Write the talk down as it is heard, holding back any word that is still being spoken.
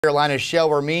Carolina's Shale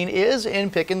Remien is in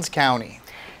Pickens County.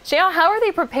 Shale, how are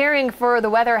they preparing for the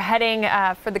weather heading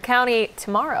for the county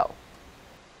tomorrow?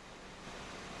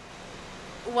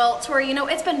 Well, Tori,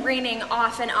 it's been raining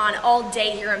off and on all day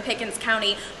here in Pickens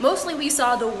County. Mostly we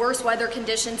saw the worst weather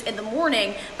conditions in the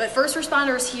morning, but first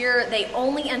responders here, they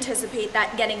only anticipate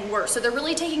that getting worse. So they're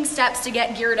really taking steps to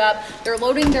get geared up. They're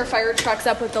loading their fire trucks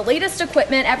up with the latest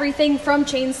equipment, everything from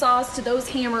chainsaws to those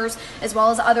hammers, as well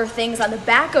as other things on the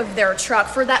back of their truck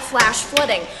for that flash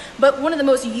flooding. But one of the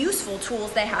most useful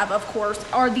tools they have, of course,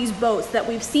 are these boats that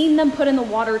we've seen them put in the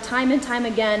water time and time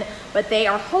again, but they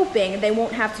are hoping they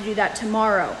won't have to do that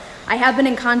tomorrow. I have been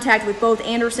in contact with both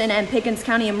Anderson and Pickens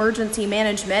County Emergency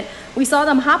Management. We saw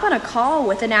them hop on a call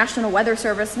with the National Weather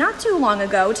Service not too long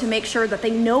ago to make sure that they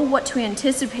know what to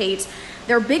anticipate.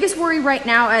 Their biggest worry right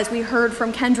now, as we heard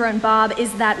from Kendra and Bob,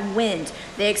 is that wind.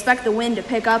 They expect the wind to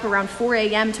pick up around 4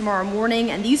 a.m. tomorrow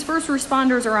morning, and these first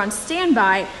responders are on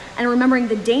standby and remembering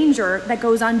the danger that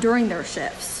goes on during their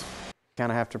shifts.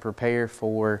 Kind of have to prepare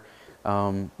for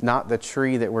not the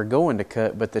tree that we're going to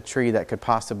cut, but the tree that could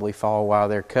possibly fall while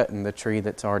they're cutting the tree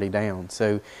that's already down.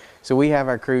 So we have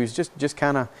our crews just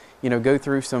kind of go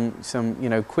through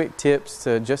some quick tips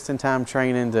to just-in-time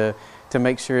training to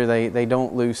make sure they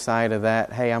don't lose sight of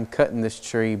that. Hey, I'm cutting this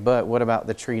tree, but what about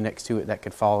the tree next to it that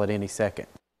could fall at any second?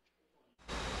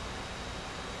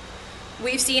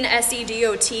 We've seen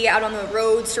SCDOT out on the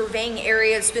road surveying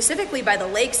areas specifically by the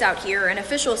lakes out here, and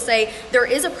officials say there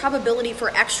is a probability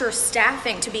for extra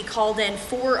staffing to be called in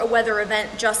for a weather event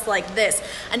just like this.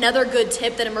 Another good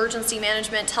tip that emergency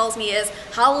management tells me is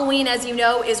Halloween, as you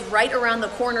know, is right around the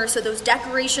corner, so those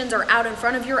decorations are out in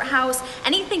front of your house.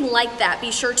 Anything like that, be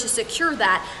sure to secure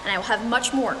that, and I will have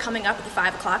much more coming up at the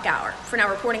 5 o'clock hour. For now,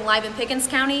 reporting live in Pickens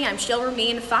County, I'm Shale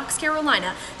Remien, Fox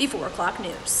Carolina, the 4 o'clock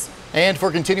news. And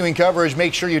for continuing coverage,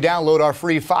 make sure you download our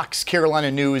free Fox Carolina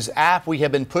News app. We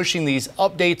have been pushing these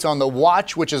updates on the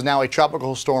watch, which is now a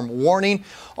tropical storm warning.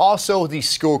 Also, the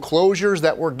school closures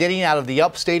that we're getting out of the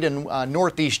upstate and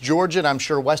northeast Georgia, and I'm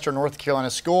sure western North Carolina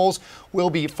schools will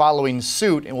be following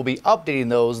suit, and we'll be updating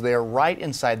those there right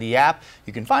inside the app.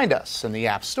 You can find us in the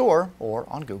App Store or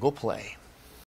on Google Play.